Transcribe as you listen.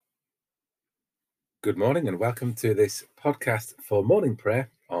Good morning and welcome to this podcast for morning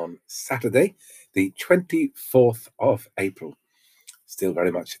prayer on Saturday, the 24th of April. Still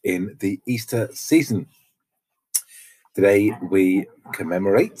very much in the Easter season. Today we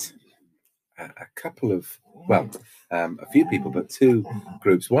commemorate a few people, but two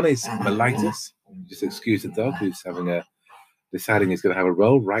groups. One is Mellitus. Just excuse the dog who's deciding he's going to have a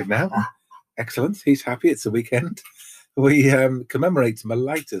roll right now. Excellent. He's happy. It's the weekend. We commemorate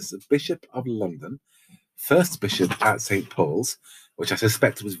Mellitus, Bishop of London, first bishop at St. Paul's, which I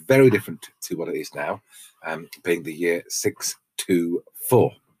suspect was very different to what it is now, being the year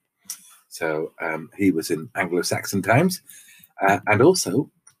 624. So he was in Anglo-Saxon times, and also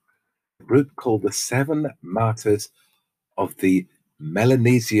a group called the Seven Martyrs of the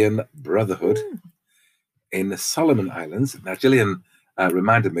Melanesian Brotherhood in the Solomon Islands. Now, Gillian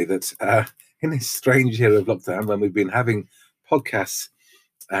reminded me that in this strange year of lockdown, when we've been having podcasts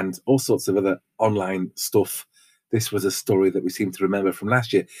and all sorts of other online stuff, this was a story that we seem to remember from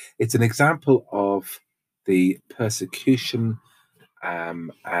last year. It's an example of the persecution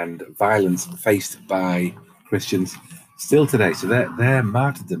and violence faced by Christians still today. So their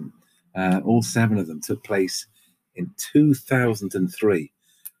martyrdom, all seven of them, took place in 2003.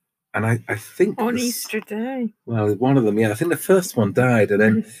 And I think on Easter Day. Well, one of them, yeah. I think the first one died, and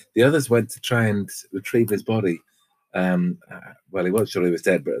then the others went to try and retrieve his body. Well, he wasn't sure he was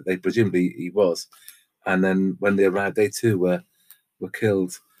dead, but they presumed he was. And then when they arrived, they too were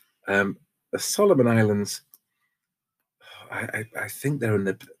killed. The Solomon Islands, I think they're in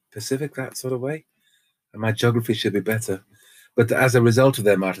the Pacific, that sort of way. And my geography should be better. But as a result of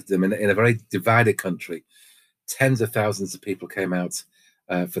their martyrdom, in a very divided country, tens of thousands of people came out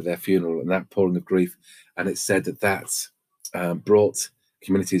for their funeral and that pouring of grief. And it's said that brought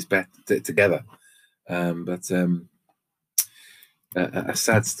communities back together. A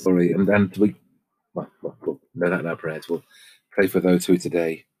sad story, and we we'll know that in our prayers. We'll pray for those who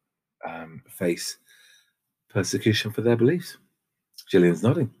today face persecution for their beliefs. Gillian's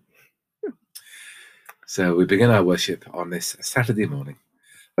nodding. So we begin our worship on this Saturday morning.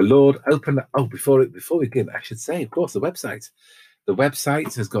 The Lord, open. Before we begin, I should say, of course, the website. The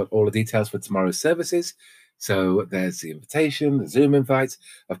website has got all the details for tomorrow's services. So there's the invitation, the Zoom invites.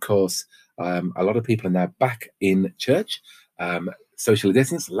 Of course, a lot of people are now back in church. Socially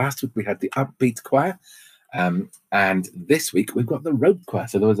distanced. Last week we had the Upbeat Choir, and this week we've got the Rope Choir.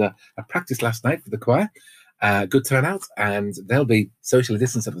 So there was a practice last night for the choir. Good turnout, and they'll be socially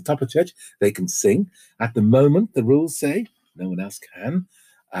distanced at the top of church. They can sing. At the moment, the rules say no one else can.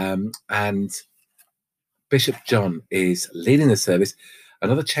 And Bishop John is leading the service.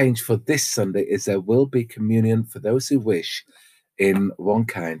 Another change for this Sunday is there will be communion for those who wish in one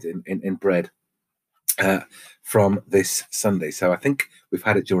kind, in bread. From this Sunday. So I think we've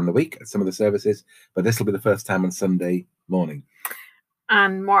had it during the week at some of the services, but this will be the first time on Sunday morning.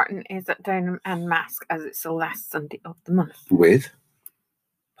 And Martin is at Downham and Mask as it's the last Sunday of the month. With?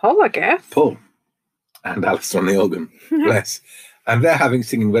 Paul, I guess. Paul. And Alistair on the organ. Bless. And they're having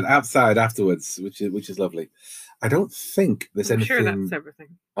singing but outside afterwards, which is lovely. I don't think there's anything sure that's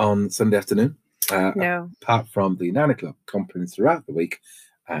everything on Sunday afternoon. No. Apart from the 9 o'clock conference throughout the week,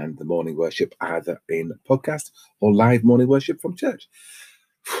 and the morning worship either in podcast or live morning worship from church.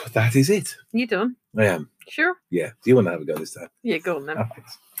 That is it. You done? I am. Sure. Yeah. Do you want to have a go this time? Yeah, go on then. Okay.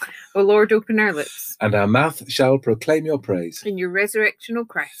 O Lord, open our lips. And our mouth shall proclaim your praise. In your resurrection, O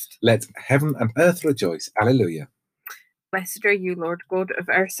Christ. Let heaven and earth rejoice. Alleluia. Blessed are you, Lord God of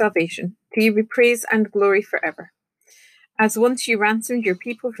our salvation. To you be praise and glory forever. As once you ransomed your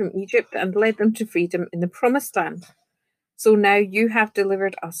people from Egypt and led them to freedom in the promised land, so now you have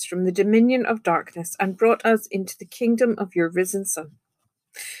delivered us from the dominion of darkness and brought us into the kingdom of your risen Son.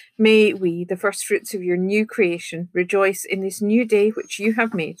 May we, the first fruits of your new creation, rejoice in this new day which you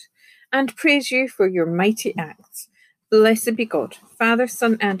have made, and praise you for your mighty acts. Blessed be God, Father,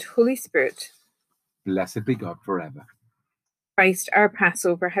 Son, and Holy Spirit. Blessed be God forever. Christ, our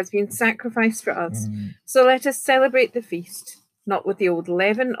Passover, has been sacrificed for us, so let us celebrate the feast, not with the old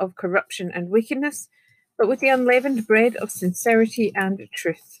leaven of corruption and wickedness, but with the unleavened bread of sincerity and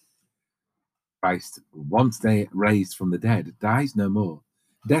truth. Christ, once raised from the dead, dies no more.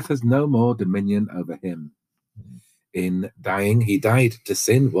 Death has no more dominion over him. In dying, he died to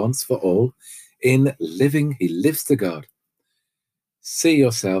sin once for all. In living, he lives to God. See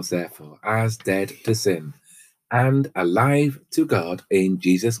yourselves, therefore, as dead to sin, and alive to God in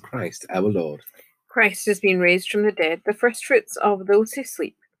Jesus Christ our Lord. Christ has been raised from the dead, the firstfruits of those who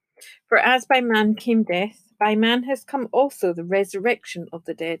sleep. For as by man came death, by man has come also the resurrection of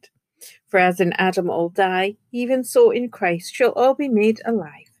the dead. For as in Adam all die, even so in Christ shall all be made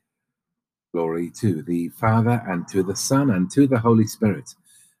alive. Glory to the Father, and to the Son, and to the Holy Spirit,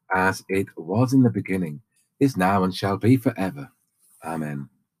 as it was in the beginning, is now, and shall be forever. Amen.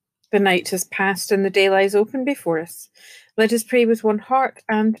 The night has passed, and the day lies open before us. Let us pray with one heart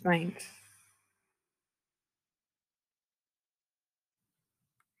and mind.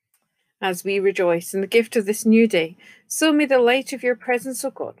 As we rejoice in the gift of this new day, so may the light of your presence,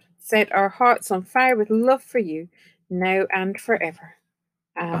 O God, set our hearts on fire with love for you, now and forever.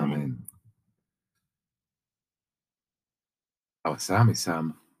 Amen. Amen. Our psalm is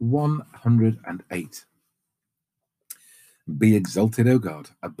Psalm 108. Be exalted, O God,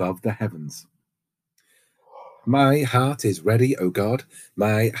 above the heavens. My heart is ready, O God,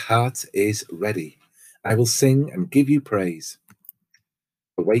 my heart is ready. I will sing and give you praise.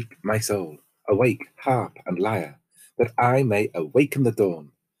 Awake, my soul, awake, harp and lyre, that I may awaken the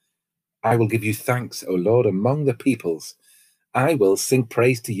dawn. I will give you thanks, O Lord, among the peoples. I will sing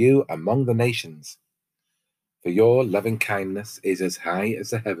praise to you among the nations. For your loving kindness is as high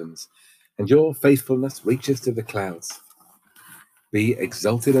as the heavens, and your faithfulness reaches to the clouds. Be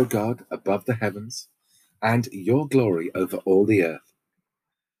exalted, O God, above the heavens, and your glory over all the earth.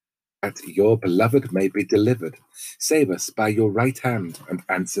 That your beloved may be delivered. Save us by your right hand, and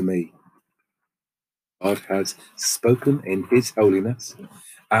answer me. God has spoken in his holiness.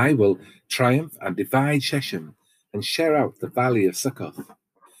 I will triumph and divide Shechem, and share out the valley of Succoth.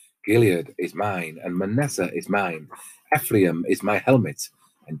 Gilead is mine, and Manasseh is mine. Ephraim is my helmet,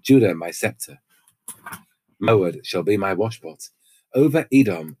 and Judah my scepter. Moab shall be my washpot. Over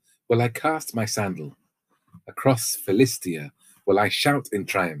Edom will I cast my sandal. Across Philistia will I shout in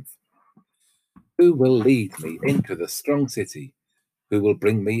triumph. Who will lead me into the strong city? Who will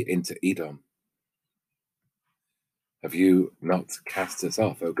bring me into Edom? Have you not cast us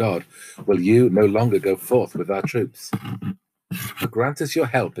off, O God? Will you no longer go forth with our troops? But grant us your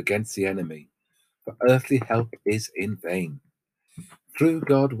help against the enemy, for earthly help is in vain. Through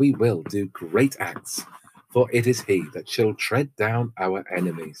God we will do great acts, for it is he that shall tread down our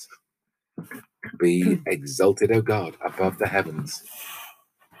enemies. Be exalted, O God, above the heavens.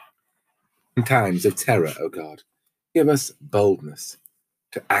 In times of terror, O God, give us boldness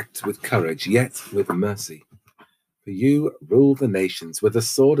to act with courage, yet with mercy. For you rule the nations with a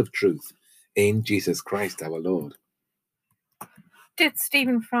sword of truth in Jesus Christ our Lord. Did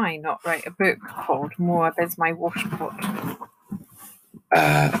Stephen Fry not write a book called Moab is My Washpot?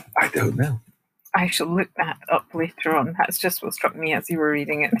 I don't know. I shall look that up later on. That's just what struck me as you were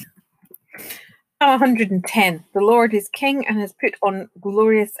reading it. Psalm 110. The Lord is king and has put on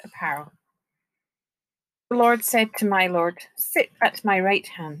glorious apparel. The Lord said to my Lord, sit at my right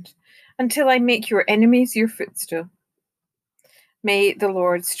hand, until I make your enemies your footstool. May the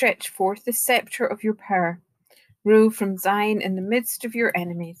Lord stretch forth the scepter of your power, rule from Zion in the midst of your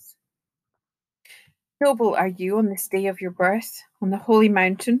enemies. Noble are you on this day of your birth, on the holy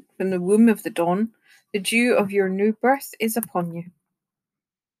mountain, from the womb of the dawn. The dew of your new birth is upon you.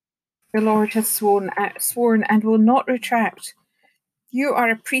 The Lord has sworn and will not retract. You are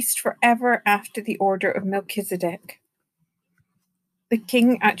a priest forever after the order of Melchizedek. The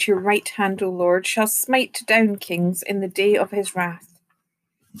king at your right hand, O Lord, shall smite down kings in the day of his wrath.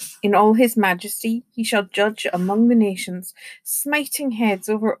 In all his majesty he shall judge among the nations, smiting heads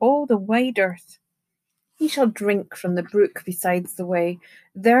over all the wide earth. He shall drink from the brook besides the way,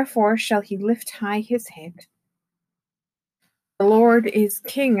 therefore shall he lift high his head. The Lord is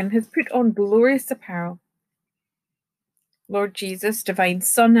king and has put on glorious apparel. Lord Jesus, divine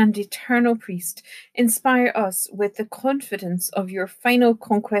Son and eternal priest, inspire us with the confidence of your final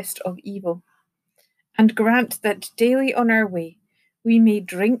conquest of evil, and grant that daily on our way we may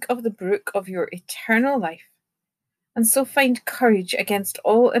drink of the brook of your eternal life, and so find courage against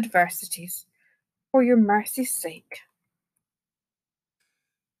all adversities, for your mercy's sake.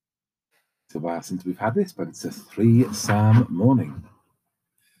 It's a while since we've had this, but it's a 3-psalm morning.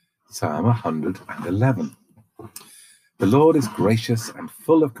 Psalm 111. The Lord is gracious and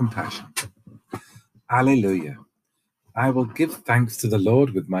full of compassion. Alleluia. I will give thanks to the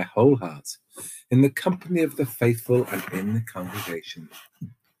Lord with my whole heart, in the company of the faithful and in the congregation.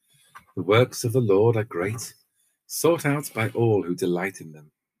 The works of the Lord are great, sought out by all who delight in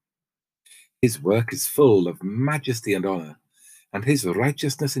them. His work is full of majesty and honor, and his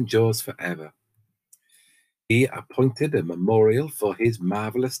righteousness endures forever. He appointed a memorial for his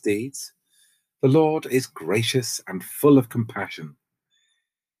marvelous deeds. The Lord is gracious and full of compassion.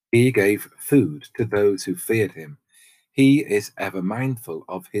 He gave food to those who feared him. He is ever mindful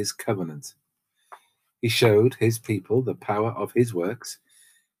of his covenant. He showed his people the power of his works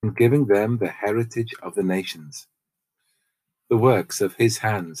in giving them the heritage of the nations. The works of his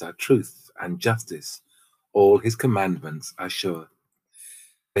hands are truth and justice. All his commandments are sure.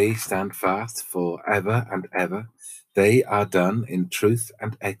 They stand fast for ever and ever. They are done in truth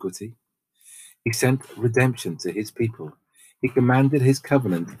and equity. He sent redemption to his people. He commanded his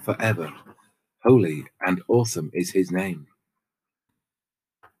covenant forever. Holy and awesome is his name.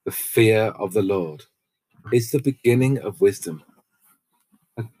 The fear of the Lord is the beginning of wisdom.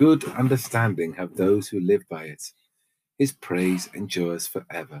 A good understanding have those who live by it. His praise endures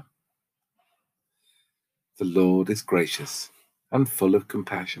forever. The Lord is gracious and full of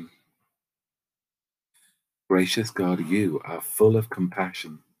compassion. Gracious God, you are full of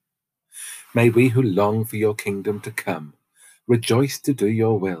compassion. May we who long for your kingdom to come rejoice to do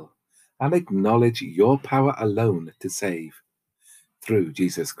your will and acknowledge your power alone to save, through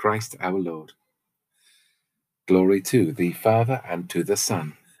Jesus Christ our Lord. Glory to the Father, and to the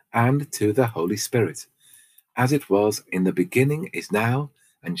Son, and to the Holy Spirit, as it was in the beginning, is now,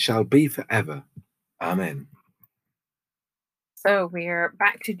 and shall be forever. Amen. So we are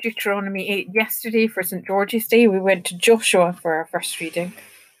back to Deuteronomy 8. Yesterday, for St. George's Day, we went to Joshua for our first reading.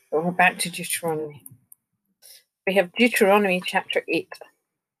 But we're back to Deuteronomy. We have Deuteronomy chapter 8.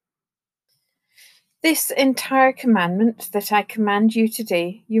 This entire commandment that I command you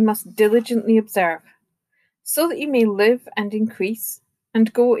today, you must diligently observe, so that you may live and increase,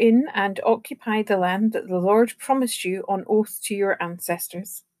 and go in and occupy the land that the Lord promised you on oath to your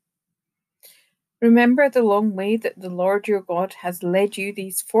ancestors. Remember the long way that the Lord your God has led you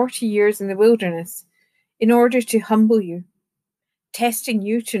these 40 years in the wilderness, in order to humble you, testing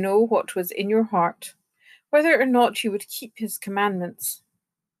you to know what was in your heart, whether or not you would keep his commandments.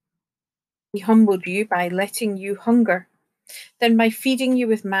 He humbled you by letting you hunger, then by feeding you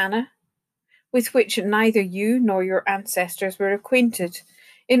with manna, with which neither you nor your ancestors were acquainted,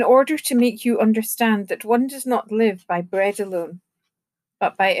 in order to make you understand that one does not live by bread alone,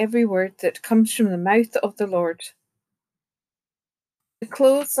 but by every word that comes from the mouth of the Lord. The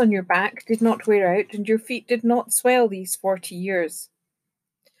clothes on your back did not wear out, and your feet did not swell these 40 years.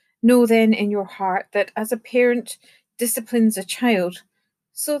 Know then in your heart that as a parent disciplines a child,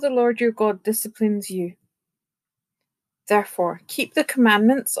 so the Lord your God disciplines you. Therefore, keep the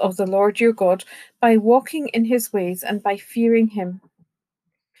commandments of the Lord your God by walking in his ways and by fearing him.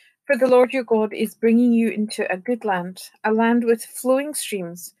 For the Lord your God is bringing you into a good land, a land with flowing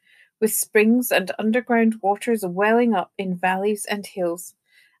streams, with springs and underground waters welling up in valleys and hills,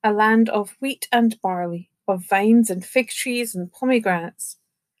 a land of wheat and barley, of vines and fig trees and pomegranates,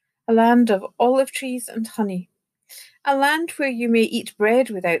 a land of olive trees and honey, a land where you may eat bread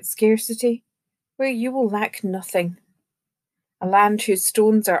without scarcity, where you will lack nothing, a land whose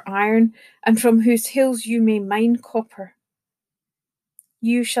stones are iron, and from whose hills you may mine copper.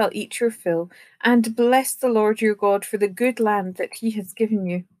 You shall eat your fill, and bless the Lord your God for the good land that he has given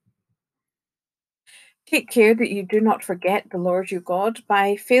you. Take care that you do not forget the Lord your God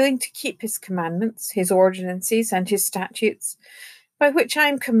by failing to keep his commandments, his ordinances, and his statutes, by which I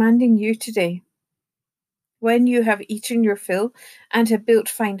am commanding you today. When you have eaten your fill, and have built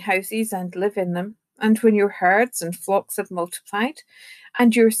fine houses and live in them, and when your herds and flocks have multiplied,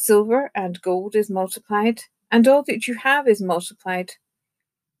 and your silver and gold is multiplied, and all that you have is multiplied,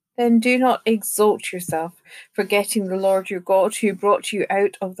 then do not exalt yourself, forgetting the Lord your God, who brought you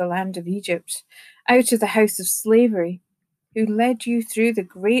out of the land of Egypt, out of the house of slavery, who led you through the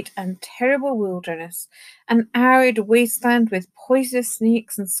great and terrible wilderness, an arid wasteland with poisonous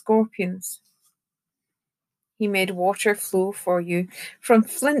snakes and scorpions. He made water flow for you from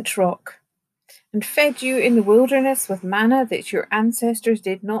flint rock, and fed you in the wilderness with manna that your ancestors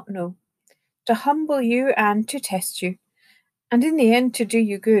did not know, to humble you and to test you, and in the end to do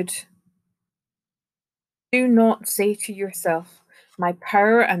you good. Do not say to yourself, my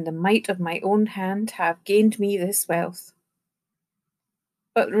power and the might of my own hand have gained me this wealth.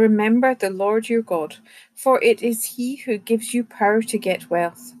 But remember the Lord your God, for it is he who gives you power to get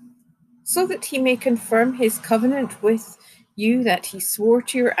wealth, so that he may confirm his covenant with you that he swore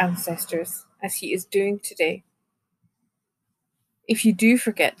to your ancestors, as he is doing today. If you do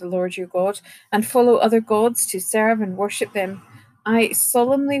forget the Lord your God and follow other gods to serve and worship them, I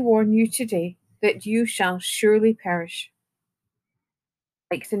solemnly warn you today that you shall surely perish.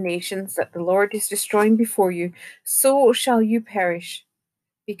 Like the nations that the Lord is destroying before you, so shall you perish,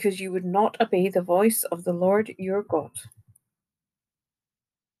 because you would not obey the voice of the Lord your God.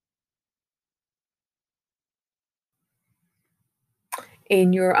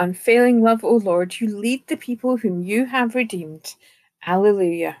 In your unfailing love, O Lord, you lead the people whom you have redeemed.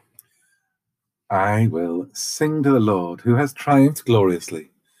 Alleluia. I will sing to the Lord, who has triumphed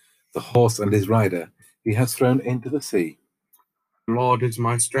gloriously. The horse and his rider he has thrown into the sea. The Lord is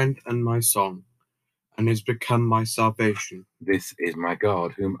my strength and my song, and is become my salvation. This is my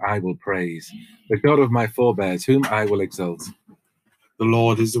God, whom I will praise, the God of my forebears, whom I will exalt. The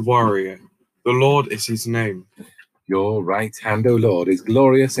Lord is a warrior. The Lord is his name. Your right hand, O Lord, is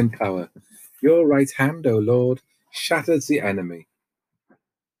glorious in power. Your right hand, O Lord, shatters the enemy.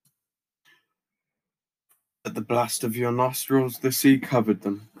 At the blast of your nostrils, the sea covered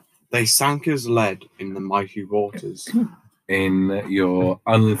them. They sank as lead in the mighty waters. In your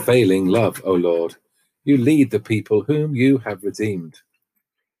unfailing love, O Lord, you lead the people whom you have redeemed.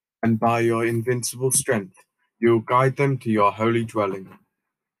 And by your invincible strength, you will guide them to your holy dwelling.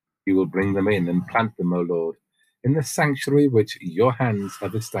 You will bring them in and plant them, O Lord, in the sanctuary which your hands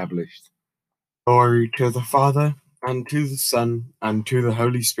have established. Glory to the Father, and to the Son, and to the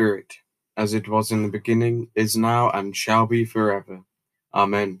Holy Spirit, as it was in the beginning, is now, and shall be forever.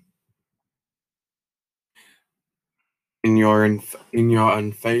 Amen. In your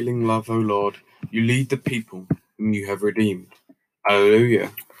unfailing love, O Lord, you lead the people whom you have redeemed.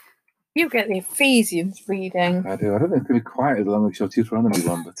 Hallelujah. You get the Ephesians reading. I do. I don't think it's going to be quite as long as your Deuteronomy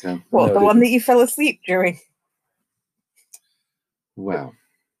one, but What, no, the it one that isn't. you fell asleep during? Well,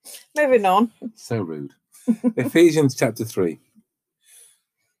 Moving on. so rude. Ephesians chapter 3.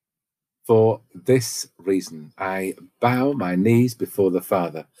 For this reason I bow my knees before the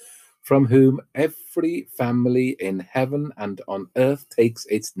Father, from whom every family in heaven and on earth takes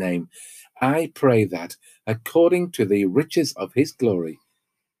its name. I pray that, according to the riches of his glory,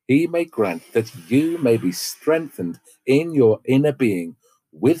 he may grant that you may be strengthened in your inner being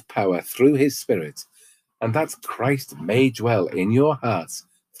with power through his Spirit, and that Christ may dwell in your hearts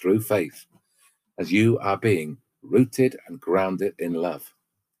through faith, as you are being rooted and grounded in love.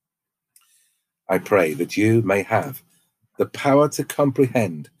 I pray that you may have the power to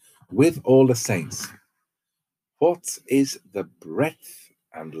comprehend with all the saints what is the breadth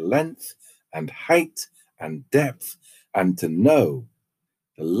and length and height and depth, and to know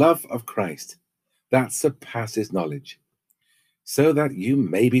the love of Christ that surpasses knowledge, so that you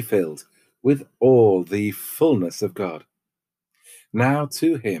may be filled with all the fullness of God. Now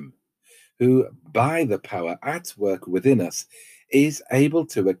to him who, by the power at work within us, is able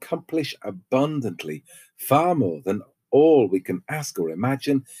to accomplish abundantly far more than all we can ask or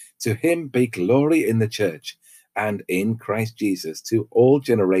imagine, to him be glory in the church and in Christ Jesus to all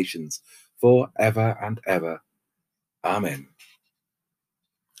generations, forever and ever. Amen.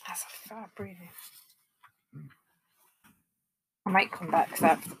 That's a fab reading. I might come back to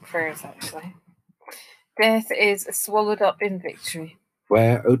that for the prayers, actually. Death is swallowed up in victory.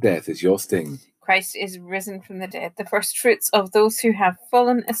 Where, O death, is your sting? Christ is risen from the dead, the first fruits of those who have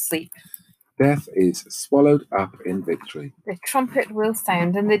fallen asleep. Death is swallowed up in victory. The trumpet will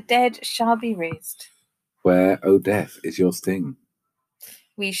sound, and the dead shall be raised. Where, O death, is your sting?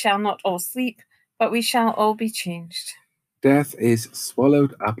 We shall not all sleep, but we shall all be changed. Death is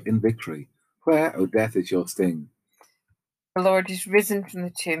swallowed up in victory. Where, O death, is your sting? The Lord is risen from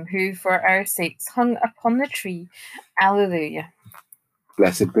the tomb, who for our sakes hung upon the tree. Alleluia.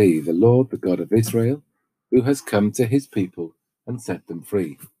 Blessed be the Lord, the God of Israel, who has come to his people and set them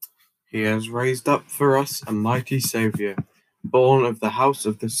free. He has raised up for us a mighty Saviour, born of the house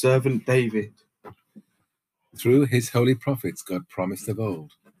of the servant David. Through his holy prophets, God promised of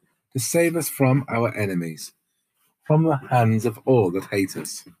old to save us from our enemies, from the hands of all that hate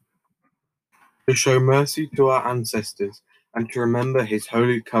us, To show mercy to our ancestors, and to remember his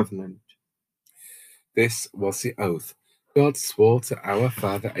holy covenant. This was the oath God swore to our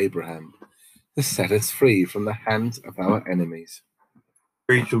father Abraham, to set us free from the hands of our enemies.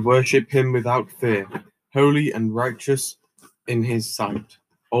 Free to worship him without fear, holy and righteous in his sight,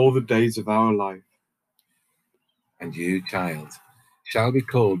 all the days of our life. And you, child, shall be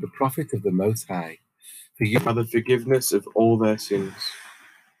called the prophet of the Most High, for you By the forgiveness of all their sins.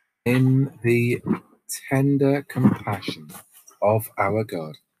 in the tender compassion of our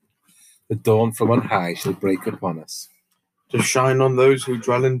God, the dawn from on high shall break upon us. To shine on those who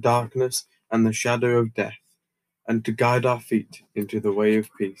dwell in darkness and the shadow of death, and to guide our feet into the way of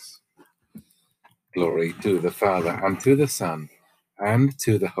peace. Glory to the Father, and to the Son, and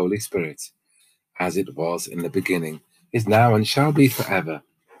to the Holy Spirit, as it was in the beginning, is now, and shall be forever.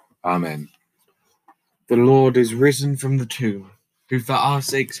 Amen. The Lord is risen from the tomb, who for our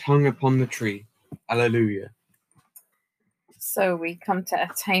sakes hung upon the tree. Alleluia. So we come to a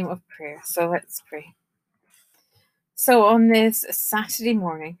time of prayer. So let's pray. So on this Saturday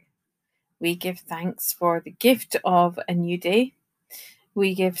morning, we give thanks for the gift of a new day.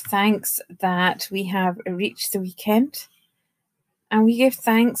 We give thanks that we have reached the weekend. And we give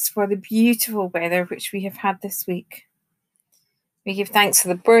thanks for the beautiful weather which we have had this week. We give thanks for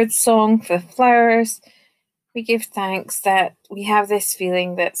the bird song, for the flowers. We give thanks that we have this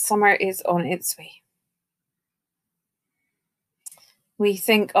feeling that summer is on its way. We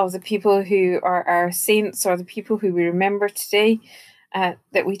think of the people who are our saints or the people who we remember today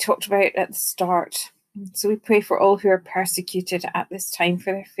that we talked about at the start. So we pray for all who are persecuted at this time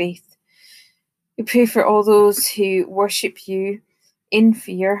for their faith. We pray for all those who worship you in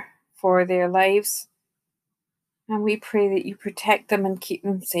fear for their lives. And we pray that you protect them and keep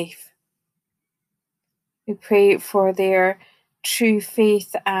them safe. We pray for their true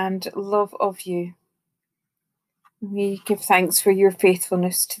faith and love of you. We give thanks for your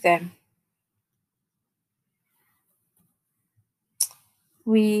faithfulness to them.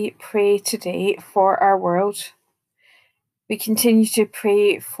 We pray today for our world. We continue to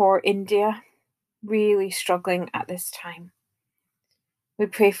pray for India, really struggling at this time. We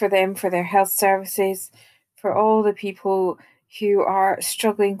pray for them, for their health services, for all the people who are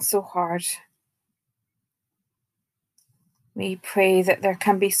struggling so hard. We pray that there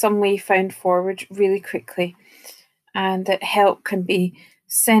can be some way found forward really quickly and that help can be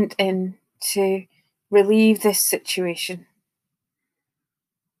sent in to relieve this situation.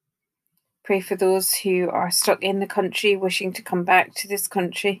 Pray for those who are stuck in the country, wishing to come back to this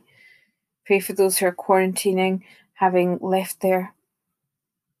country. Pray for those who are quarantining, having left there.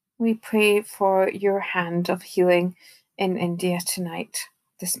 We pray for your hand of healing in India tonight,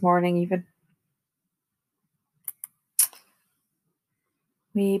 this morning even.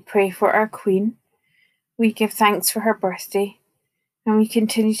 We pray for our Queen. We give thanks for her birthday, and we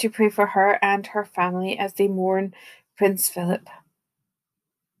continue to pray for her and her family as they mourn Prince Philip.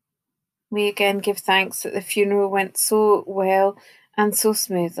 We again give thanks that the funeral went so well and so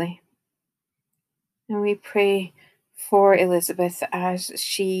smoothly. And we pray for Elizabeth as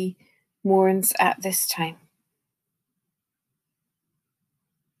she mourns at this time.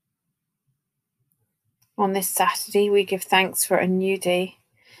 On this Saturday, we give thanks for a new day,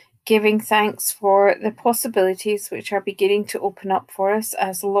 giving thanks for the possibilities which are beginning to open up for us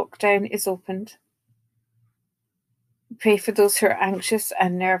as lockdown is opened. We pray for those who are anxious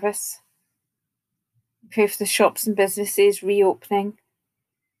and nervous. We pray for the shops and businesses reopening.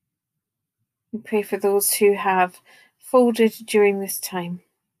 We pray for those who have folded during this time.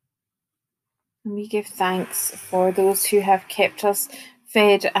 And we give thanks for those who have kept us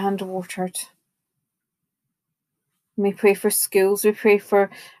fed and watered. We pray for schools. We pray for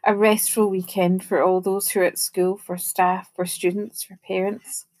a restful weekend for all those who are at school, for staff, for students, for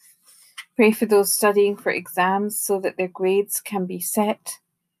parents. Pray for those studying for exams so that their grades can be set.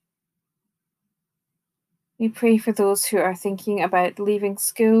 We pray for those who are thinking about leaving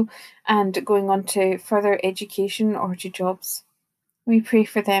school and going on to further education or to jobs. We pray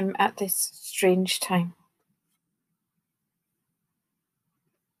for them at this strange time.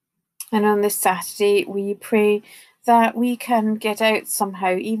 And on this Saturday, we pray that we can get out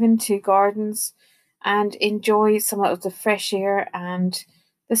somehow, even to gardens, and enjoy some of the fresh air and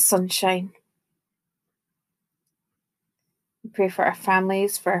the sunshine. We pray for our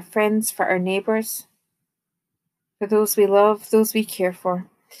families, for our friends, for our neighbours, for those we love, those we care for,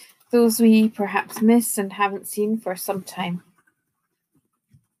 those we perhaps miss and haven't seen for some time.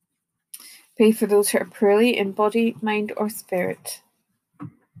 Pray for those who are poorly in body, mind, or spirit,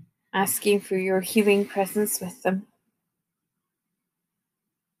 asking for your healing presence with them.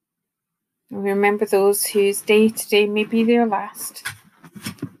 And remember those whose day today may be their last.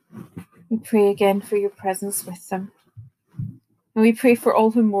 We pray again for your presence with them. And we pray for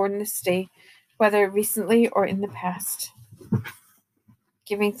all who mourn this day, whether recently or in the past,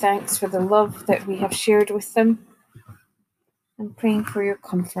 giving thanks for the love that we have shared with them and praying for your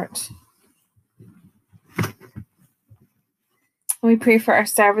comfort. We pray for our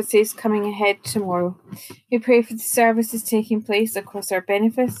services coming ahead tomorrow. We pray for the services taking place across our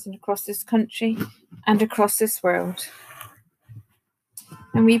benefice and across this country and across this world.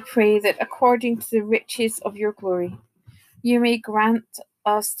 And we pray that according to the riches of your glory, you may grant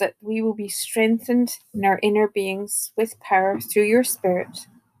us that we will be strengthened in our inner beings with power through your Spirit,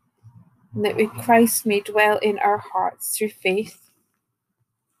 and that Christ may dwell in our hearts through faith,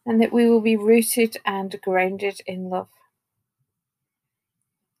 and that we will be rooted and grounded in love.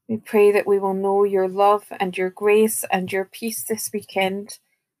 We pray that we will know your love and your grace and your peace this weekend.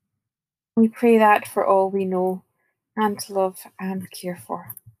 We pray that for all we know and love and care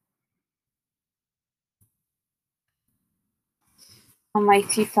for.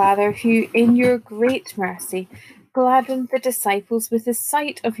 Almighty Father, who in your great mercy gladdened the disciples with the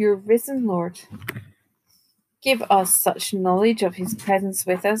sight of your risen Lord, give us such knowledge of his presence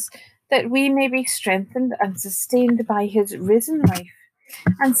with us that we may be strengthened and sustained by his risen life,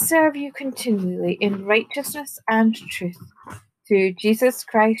 and serve you continually in righteousness and truth. Through Jesus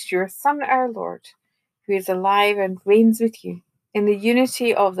Christ, your Son, our Lord, who is alive and reigns with you, in the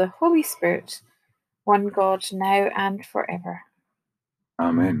unity of the Holy Spirit, one God, now and forever.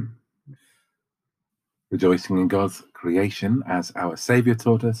 Amen. Rejoicing in God's creation as our Saviour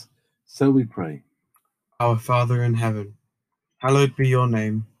taught us, so we pray. Our Father in heaven, hallowed be your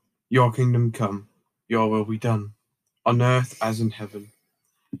name. Your kingdom come, your will be done, on earth as in heaven.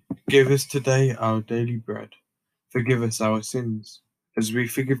 Give us today our daily bread. Forgive us our sins, as we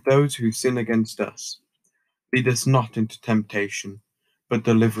forgive those who sin against us. Lead us not into temptation, but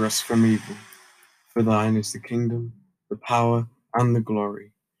deliver us from evil. For thine is the kingdom, the power, and the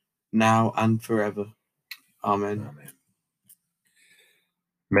glory, now and forever. Amen. Amen.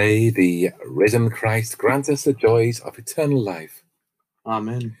 May the risen Christ grant us the joys of eternal life.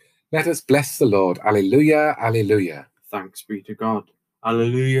 Amen. Let us bless the Lord. Alleluia, alleluia. Thanks be to God.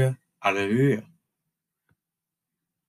 Alleluia, alleluia.